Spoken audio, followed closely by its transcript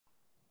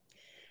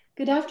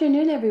Good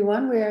afternoon,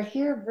 everyone. We are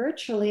here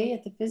virtually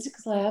at the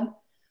physics lab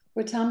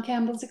where Tom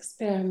Campbell's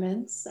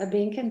experiments are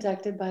being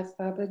conducted by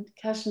Farbod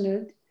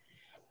Khoshnoud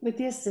with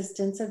the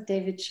assistance of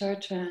David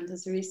Chartrand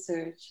as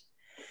research.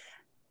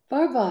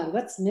 Farbod,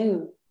 what's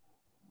new?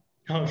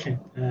 Okay,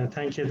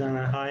 thank you,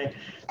 Dana. Hi,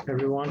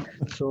 everyone.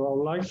 So I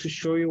would like to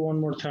show you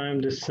one more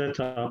time the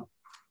setup.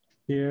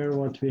 Here,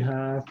 what we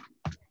have.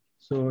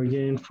 So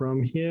again,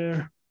 from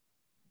here,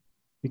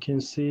 you can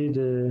see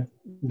the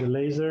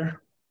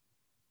laser,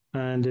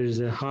 and there's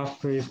a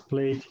half-wave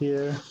plate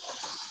here,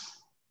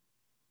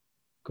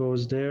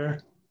 goes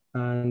there,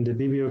 and the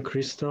BBO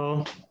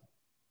crystal.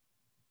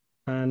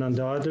 And on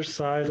the other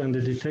side, on the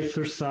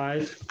detector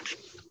side,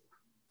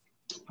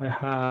 I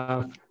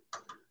have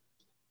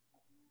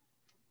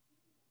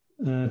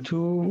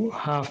two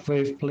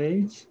half-wave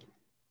plates,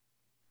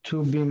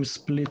 two beam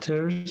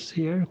splitters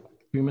here,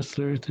 beam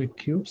splitter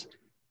cubes.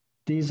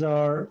 These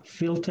are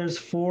filters,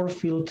 four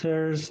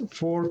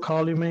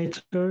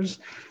collimators.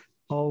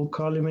 All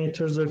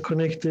collimators are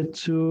connected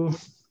to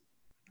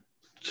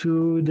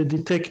the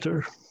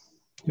detector,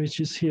 which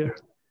is here,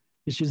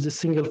 which is the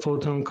single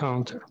photon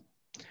counter.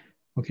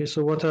 Okay,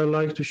 so what I'd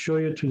like to show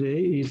you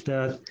today is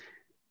that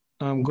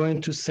I'm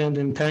going to send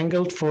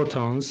entangled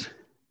photons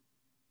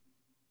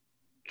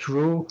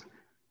through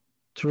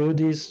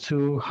these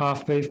two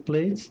half-wave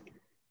plates,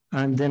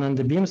 and then on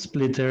the beam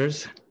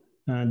splitters,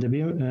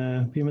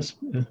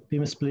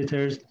 beam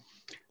splitters,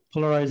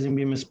 polarizing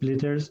beam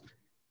splitters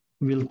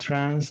will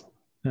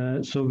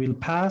will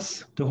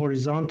pass the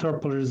horizontal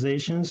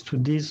polarizations to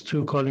these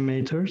two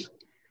collimators,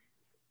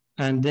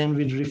 and then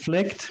we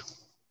reflect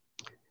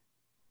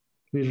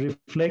the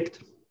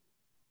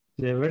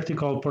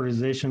vertical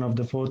polarization of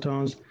the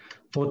photons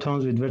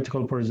with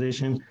vertical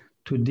polarization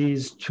to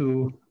these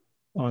two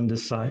on the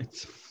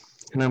sides.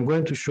 And I'm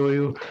going to show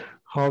you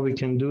how we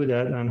can do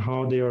that and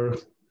how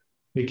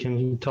we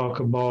can talk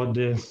about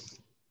the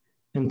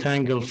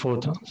entangled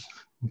photons.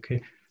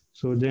 Okay,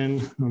 so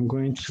then I'm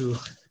going to...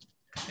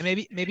 And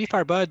maybe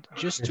Farbod,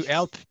 just to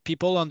help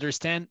people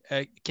understand,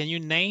 can you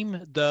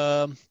name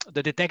the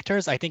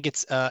detectors? I think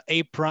it's A.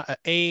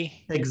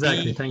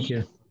 Exactly, B. Thank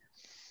you.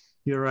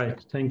 You're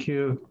right. Thank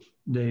you,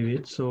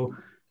 David. So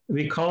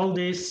we call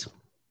this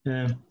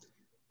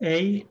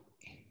A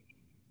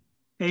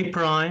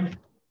prime,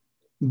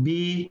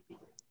 B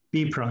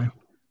prime.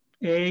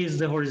 A is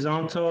the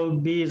horizontal,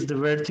 B is the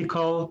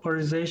vertical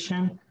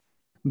polarization,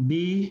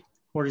 B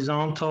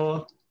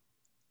horizontal,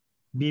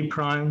 B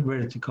prime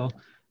vertical.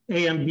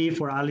 A and B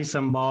for Alice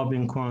and Bob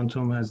in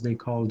quantum, as they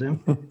call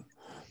them.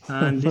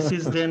 And this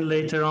is then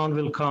later on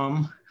will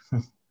come,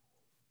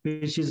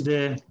 which is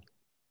the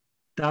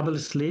double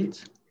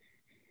slit.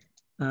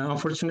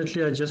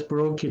 Unfortunately, I just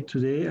broke it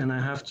today and I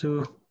have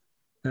to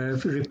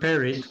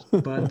repair it,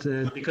 but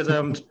because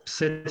I'm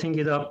setting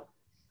it up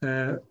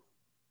in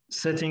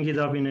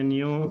a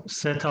new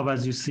setup,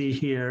 as you see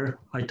here,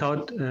 I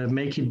thought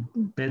make it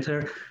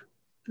better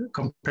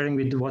comparing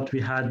with what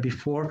we had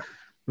before,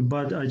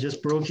 but I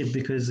just broke it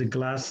because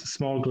it's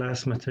small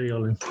glass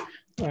material, and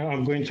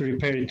I'm going to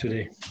repair it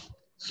today.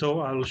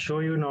 So I'll show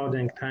you now the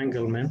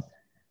entanglement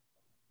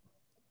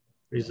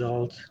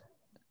result.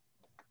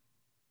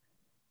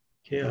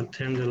 Okay, I'll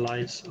turn the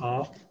lights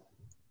off.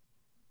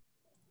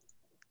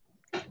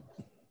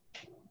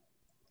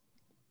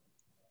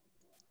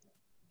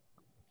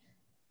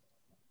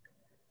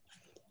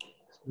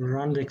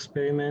 Run the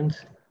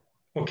experiment.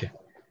 Okay.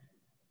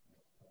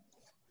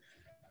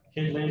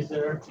 Okay,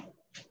 laser.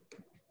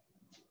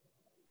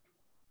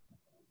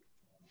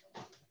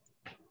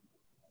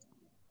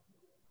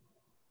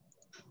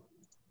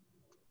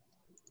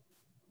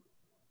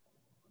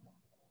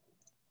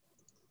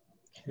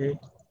 Okay,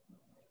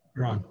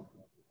 run.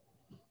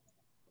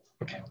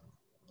 Okay.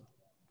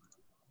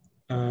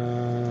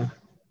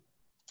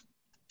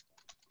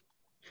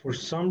 For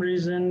some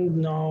reason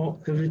now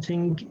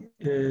everything,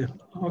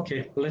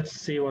 okay, let's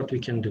see what we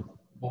can do.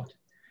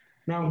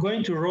 Now I'm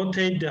going to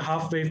rotate the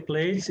half-wave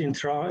plates in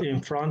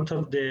front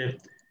of the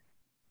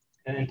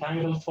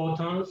entangled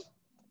photons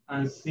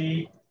and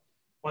see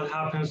what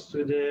happens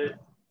to the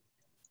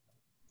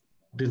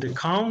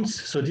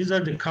counts. So these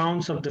are the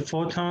counts of the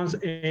photons,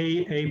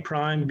 A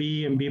prime,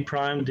 B, and B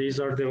prime. These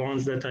are the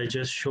ones that I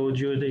just showed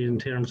you in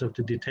terms of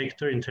the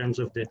detector, in terms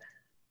of the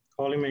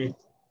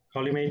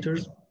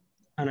collimators.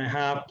 And I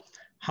have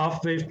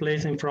half-wave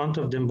plates in front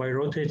of them. By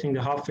rotating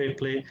the half-wave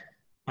plate,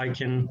 I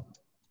can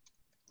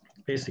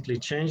basically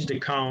change the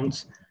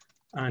counts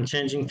and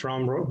changing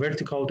from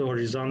vertical to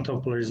horizontal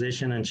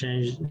polarization and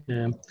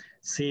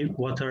see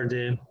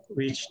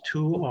which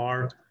two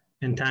are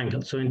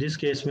entangled. So in this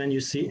case, when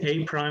you see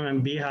A prime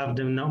and B have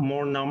the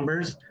more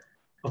numbers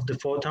of the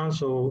photons,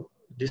 so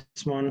this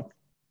one,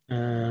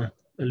 a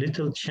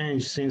little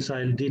change since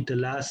I did the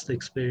last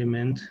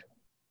experiment,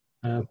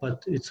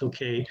 but it's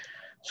okay.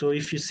 So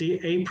if you see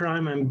A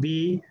prime and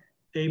B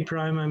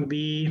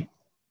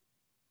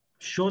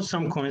showed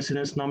some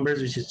coincidence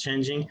numbers, which is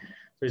changing.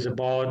 There's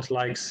about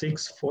like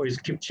 6, 4,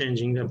 it keeps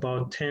changing,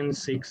 about 10,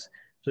 6.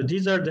 So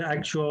these are the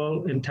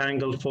actual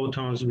entangled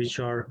photons which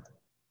are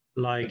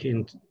like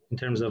in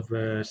terms of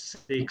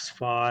 6,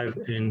 5,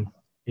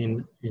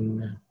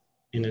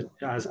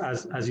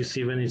 as you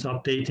see when it's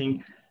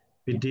updating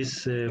with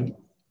this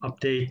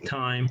update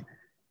time,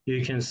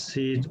 you can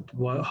see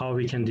how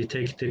we can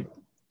detect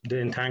the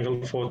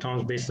entangled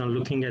photons based on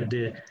looking at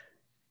the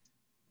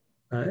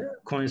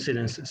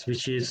coincidences,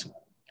 which is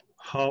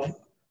how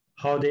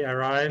they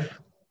arrive,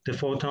 the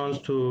photons,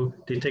 to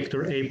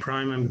detector A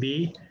prime and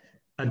B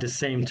at the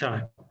same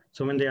time.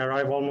 So when they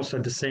arrive almost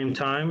at the same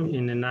time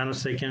in a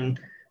nanosecond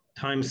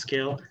time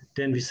scale,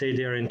 then we say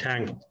they are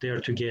entangled, they are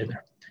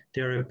together,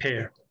 they are a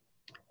pair.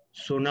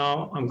 So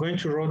now I'm going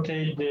to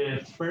rotate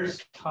the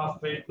first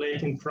half-wave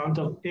plate in front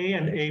of A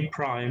and A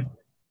prime.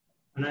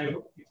 And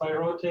if I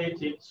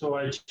rotate it, so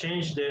I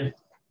change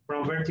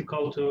from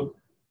vertical to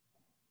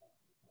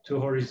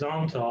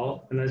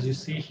horizontal. And as you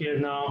see here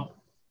now,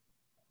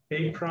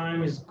 A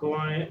prime is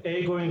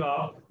going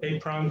up, A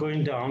prime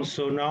going down.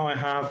 So now I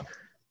have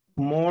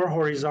more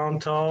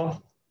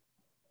horizontal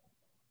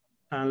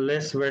and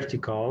less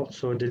vertical.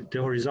 So the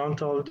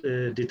horizontal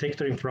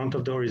detector in front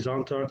of the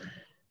horizontal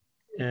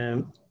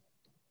in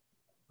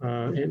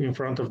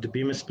front of the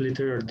beam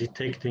splitter are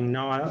detecting.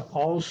 Now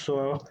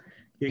also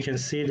you can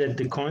see that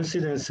the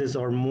coincidences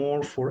are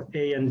more for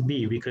A and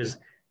B, because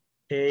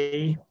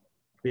A,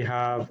 we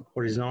have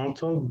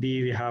horizontal,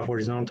 B, we have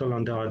horizontal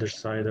on the other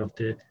side of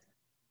the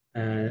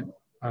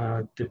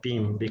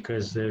beam,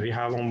 because we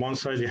have on one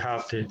side we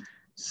have the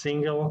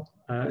signal,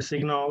 and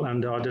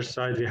the other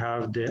side we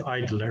have the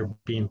idler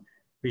beam,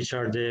 which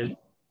are the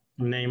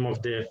name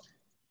of the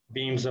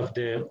beams of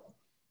the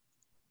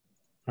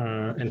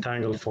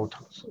entangled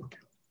photons. Okay.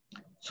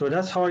 So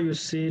that's how you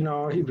see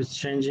now it was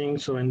changing.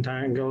 So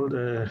entangled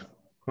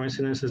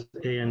coincidences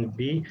A and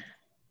B.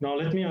 Now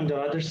let me on the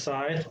other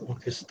side.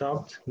 Okay,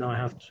 stopped. Now I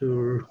have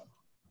to.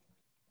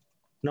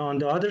 Now on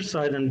the other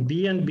side, on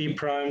B and B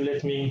prime,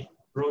 let me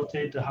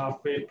rotate the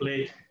half-wave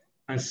plate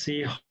and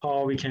see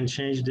how we can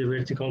change the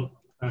vertical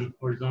and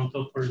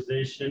horizontal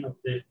polarization of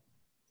the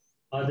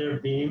other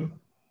beam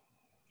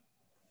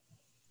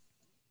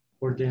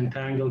for the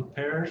entangled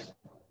pairs.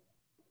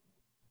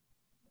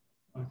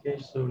 Okay,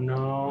 so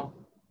now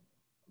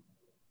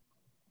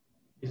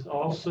it's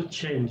also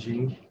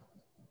changing.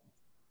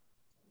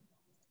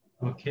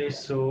 Okay,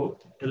 so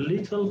a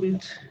little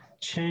bit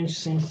changed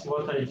since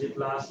what I did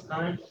last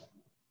time.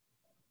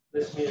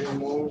 Let me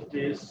remove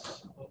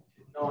this.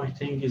 Okay, now I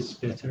think it's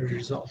better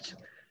result.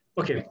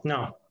 Okay,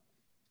 now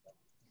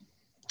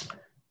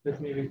let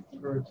me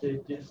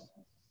rotate this.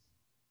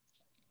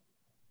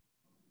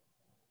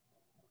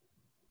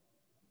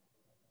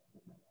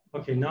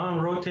 Okay, now I'm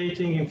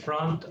rotating in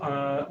front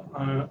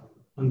on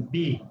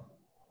B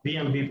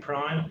and B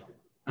prime,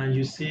 and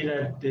you see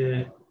that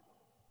the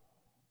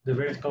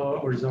vertical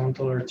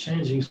horizontal are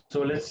changing.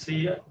 So let's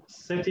see,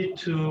 set it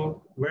to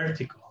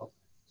vertical.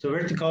 So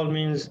vertical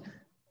means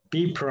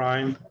B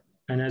prime,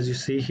 and as you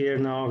see here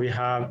now, we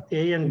have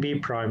A and B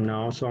prime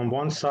now. So on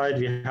one side,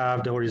 we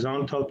have the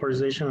horizontal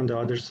polarization, on the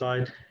other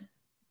side,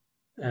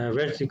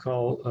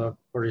 vertical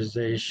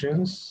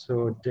polarizations.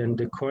 So then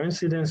the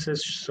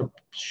coincidences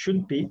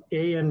should be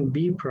A and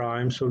B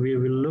prime. So we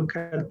will look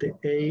at the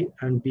A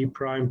and B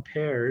prime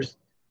pairs,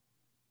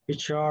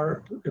 which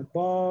are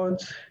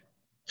about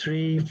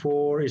 3,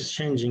 4 is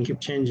changing, keep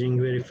changing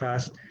very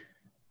fast.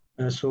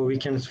 So we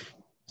can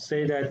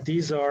say that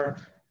these are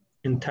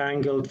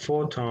entangled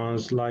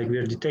photons, like we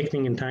are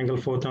detecting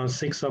entangled photons,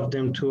 6 of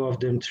them, 2 of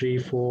them, 3,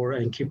 4,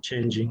 and keep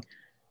changing.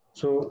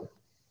 So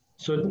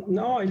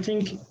now I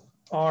think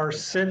our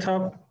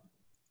setup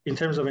in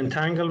terms of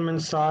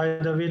entanglement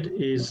side of it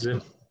is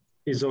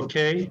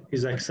okay,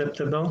 is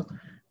acceptable.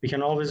 We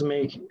can always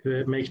make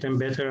them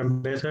better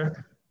and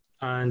better.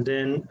 And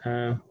then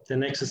the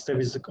next step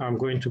is I'm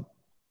going to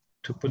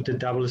put the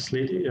double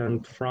slit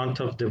in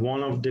front of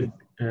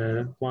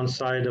one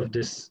side of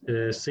this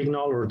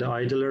signal, or the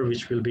idler,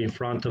 which will be in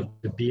front of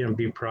the B and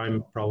B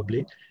prime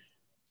probably.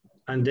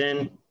 And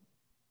then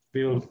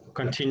we'll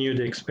continue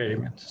the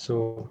experiment.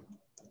 So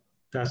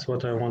that's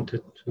what I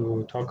wanted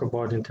to talk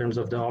about in terms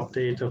of the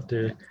update of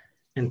the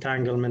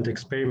entanglement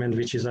experiment,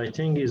 which is, I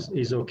think,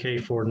 is okay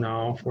for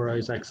now,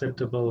 is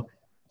acceptable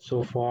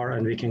so far,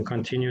 and we can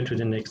continue to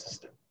the next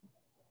step.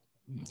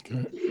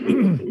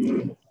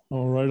 Okay.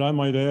 All right, I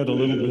might add a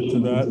little bit to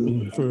that.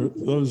 And for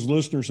those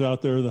listeners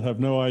out there that have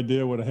no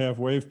idea what a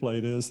half-wave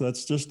plate is,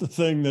 that's just a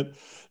thing that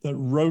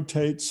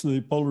rotates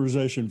the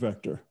polarization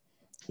vector.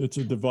 It's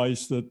a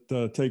device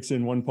that takes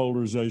in one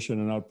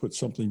polarization and outputs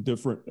something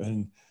different.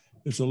 And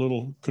it's a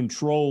little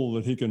control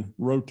that he can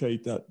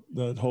rotate that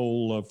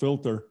whole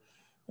filter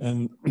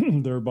and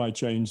thereby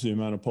change the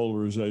amount of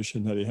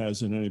polarization that he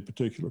has in any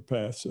particular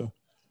path. So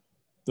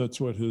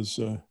that's what his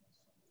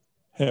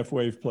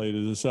half-wave plate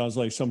is. It sounds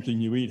like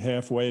something you eat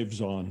half waves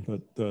on,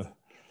 but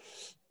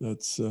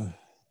that's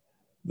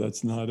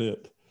not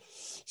it.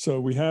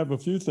 So we have a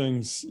few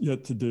things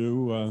yet to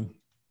do.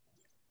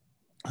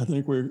 I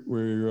think we're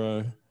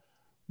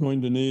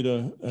going to need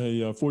a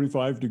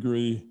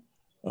 45-degree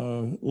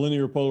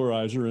linear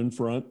polarizer in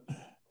front,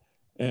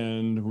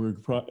 and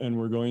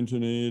we're going to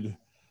need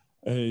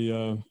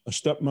a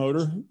step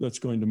motor that's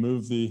going to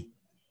move the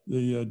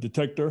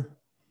detector,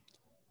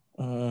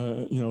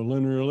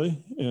 linearly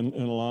in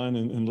a line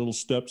in little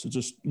steps.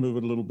 Just move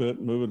it a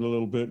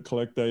little bit,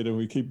 collect data.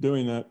 We keep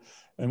doing that.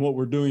 And what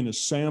we're doing is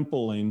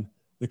sampling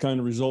the kind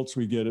of results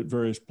we get at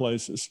various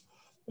places.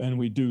 And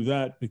we do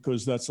that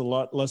because that's a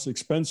lot less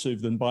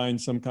expensive than buying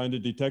some kind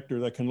of detector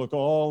that can look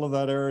all of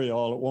that area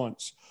all at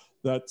once.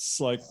 That's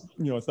like,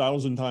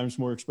 1,000 times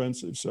more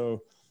expensive.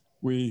 So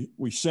we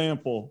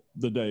sample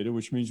the data,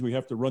 which means we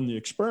have to run the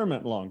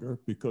experiment longer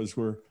because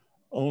we're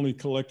only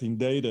collecting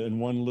data in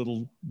one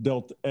little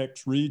delta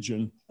X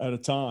region at a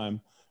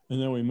time.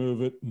 And then we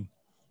move it and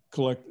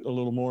collect a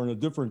little more in a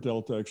different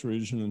delta X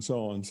region and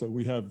so on. So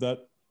we have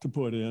that to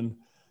put in.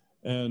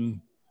 And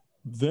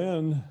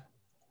then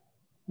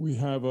we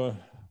have a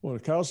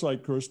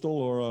calcite crystal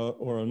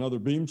or another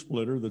beam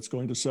splitter that's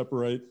going to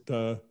separate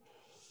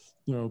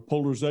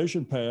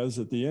polarization paths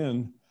at the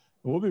end.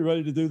 And we'll be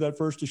ready to do that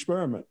first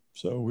experiment.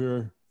 So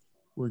we're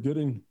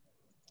getting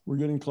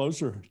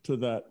closer to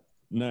that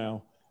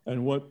now.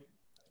 And what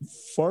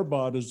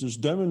Farbod has just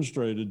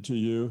demonstrated to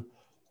you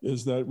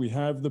is that we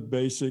have the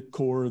basic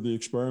core of the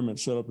experiment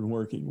set up and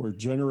working. We're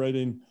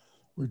generating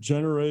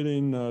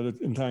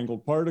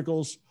entangled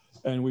particles,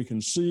 and we can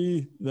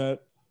see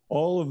that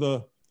all of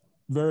the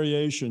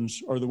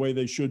variations are the way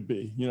they should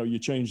be. You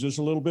change this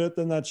a little bit,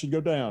 then that should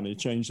go down. You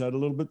change that a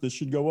little bit, this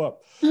should go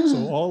up.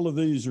 So all of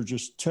these are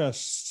just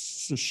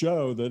tests to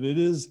show that it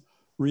is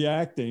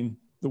reacting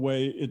the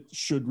way it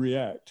should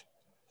react.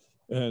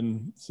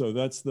 And so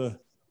that's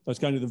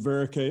kind of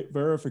the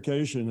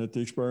verification that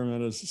the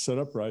experiment is set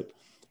up right.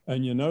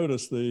 And you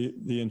notice the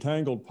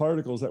entangled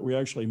particles that we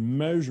actually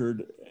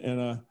measured in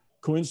a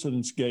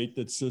coincidence gate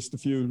that's just a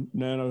few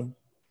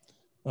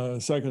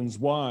nanoseconds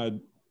wide,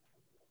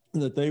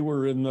 that they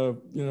were in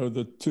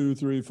the 2,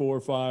 3, 4,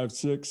 5,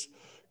 6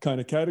 kind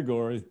of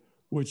category,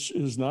 which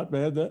is not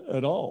bad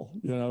at all.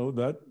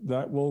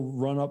 That will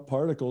run up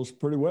particles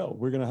pretty well.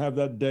 We're going to have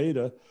that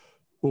data.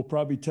 We'll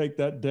probably take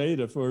that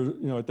data for,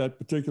 at that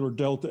particular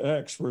delta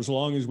X for as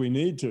long as we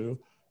need to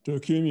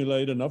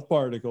accumulate enough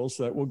particles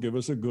that will give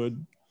us a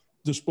good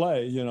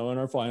display, in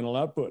our final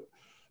output.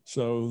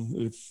 So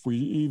if we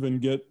even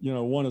get,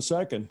 1 a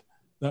second,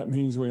 that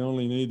means we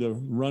only need to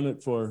run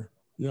it for,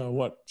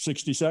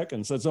 60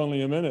 seconds. That's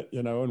only a minute,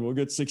 and we'll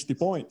get 60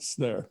 points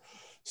there.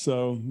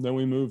 So then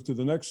we move to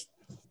the next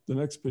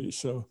piece.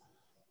 So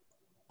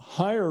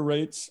higher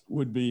rates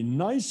would be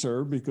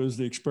nicer because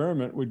the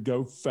experiment would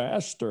go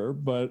faster,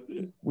 but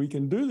we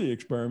can do the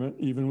experiment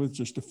even with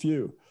just a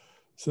few.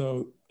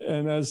 So,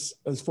 and as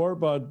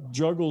Farbod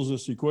juggles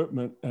this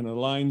equipment and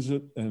aligns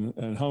it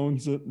and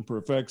hones it and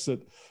perfects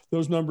it,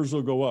 those numbers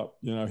will go up.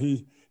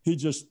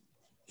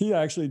 He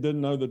actually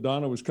didn't know that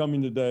Donna was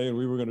coming today and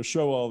we were going to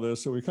show all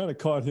this. So we kind of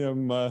caught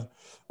him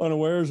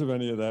unawares of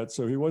any of that.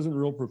 So he wasn't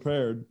real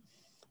prepared.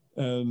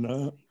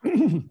 And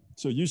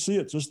so you see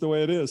it just the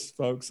way it is,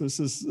 folks. This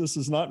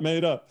is not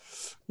made up.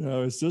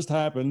 It's just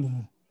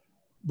happened.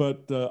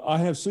 But I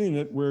have seen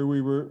it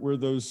where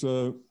those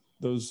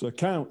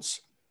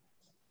counts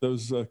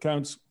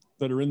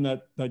that are in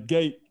that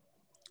gate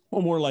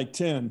are more like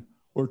 10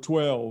 or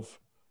 12,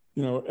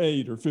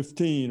 8 or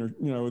 15, or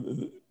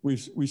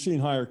we've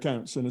seen higher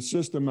counts, and it's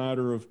just a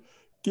matter of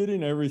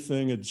getting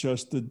everything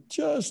adjusted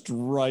just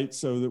right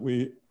so that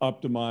we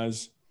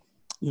optimize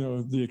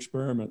the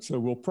experiment. So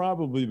we'll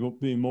probably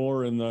be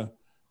more in the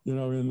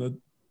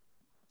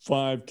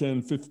 5,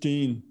 10,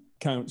 15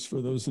 counts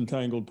for those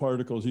entangled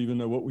particles, even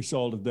though what we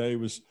saw today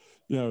was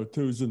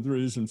 2s and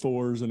 3s and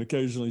 4s and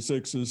occasionally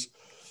 6s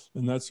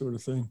and that sort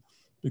of thing.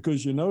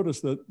 Because you notice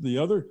that the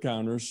other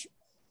counters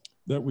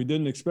that we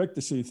didn't expect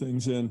to see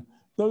things in,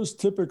 those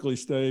typically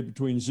stay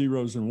between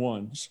 0s and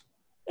 1s.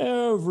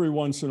 Every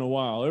once in a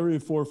while, every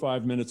 4 or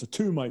 5 minutes, a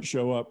 2 might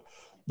show up.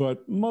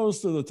 But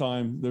most of the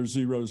time, there's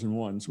 0s and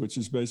 1s, which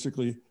is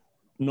basically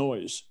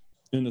noise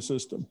in the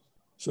system.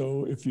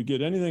 So if you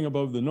get anything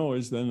above the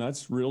noise, then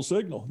that's real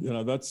signal.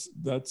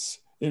 That's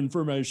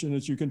information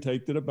that you can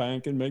take to the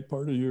bank and make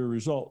part of your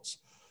results.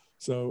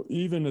 So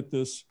even at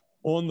this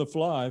on the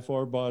fly,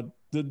 Farbod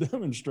did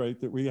demonstrate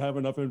that we have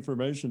enough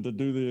information to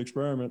do the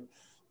experiment,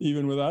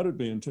 even without it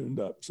being tuned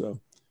up. So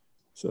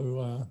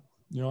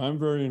I'm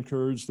very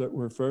encouraged that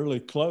we're fairly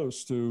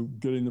close to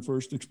getting the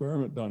first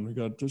experiment done. We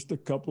got just a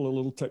couple of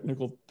little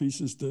technical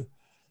pieces to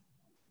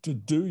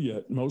do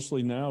yet.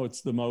 Mostly now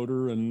it's the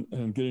motor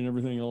and getting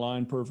everything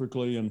aligned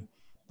perfectly and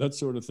that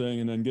sort of thing.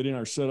 And then getting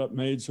our setup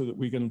made so that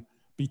we can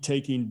be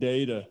taking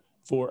data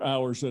for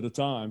hours at a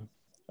time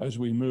as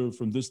we move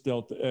from this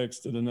delta X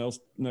to the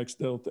next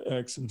delta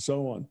X and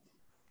so on.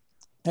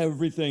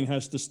 Everything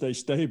has to stay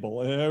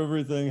stable.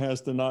 Everything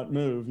has to not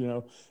move,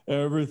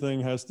 everything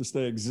has to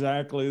stay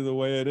exactly the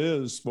way it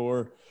is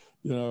for,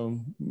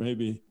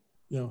 maybe,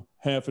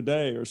 half a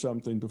day or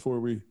something before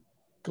we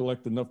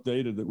collect enough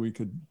data that we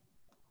could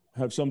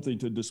have something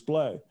to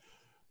display.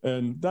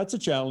 And that's a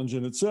challenge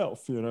in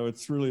itself.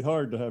 It's really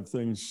hard to have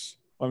things.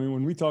 I mean,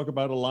 when we talk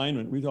about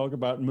alignment, we talk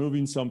about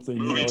moving something,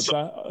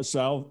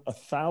 a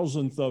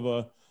thousandth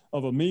of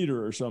of a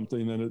meter or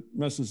something, and it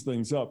messes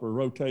things up, or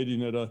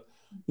rotating at a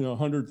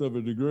 100th of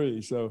a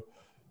degree. So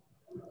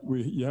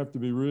you have to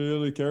be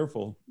really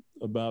careful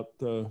about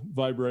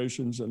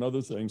vibrations and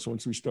other things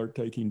once we start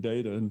taking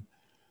data. And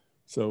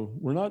so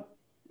we're not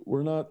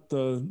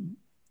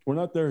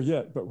there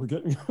yet, but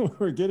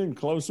we're getting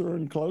closer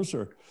and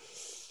closer.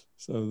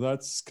 So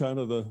that's kind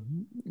of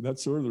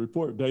that's sort of the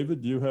report.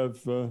 David, do you have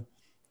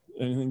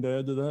anything to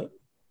add to that?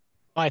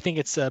 I think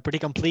it's pretty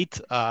complete,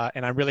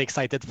 and I'm really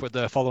excited for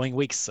the following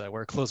weeks.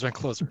 We're closer and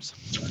closer.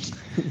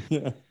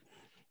 Yeah.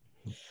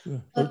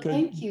 Well, Okay.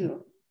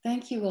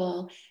 thank you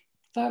all.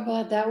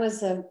 Farbod, that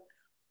was a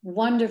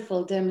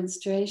wonderful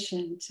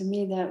demonstration. To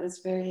me, that was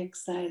very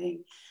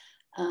exciting.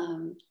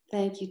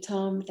 Thank you,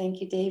 Tom.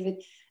 Thank you,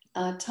 David.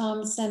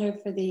 Tom, Center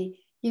for the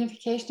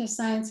Unification of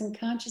Science and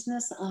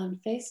Consciousness on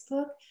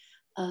Facebook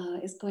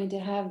is going to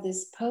have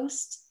this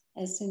post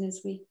as soon as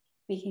we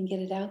can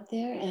get it out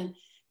there. And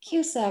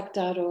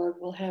QSAC.org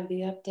will have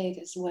the update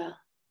as well.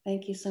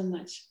 Thank you so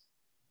much.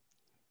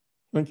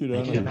 Thank you,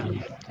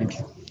 Donna. Thank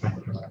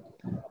you.